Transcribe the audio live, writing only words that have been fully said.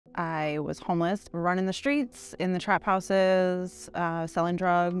I was homeless, running the streets, in the trap houses, selling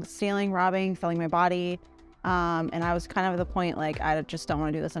drugs, stealing, robbing, selling my body. And I was kind of at the point like, I just don't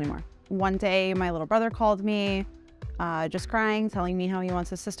want to do this anymore. One day, my little brother called me, just crying, telling me how he wants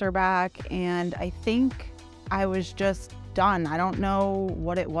his sister back. And I think I was just done. I don't know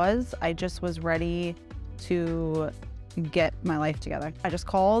what it was. I just was ready to get my life together. I just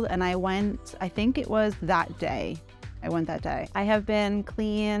called and I went, I think it was that day. I went that day. I have been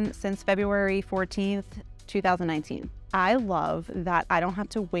clean since February 14th, 2019. I love that I don't have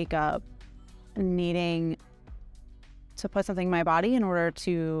to wake up needing to put something in my body in order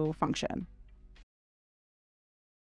to function.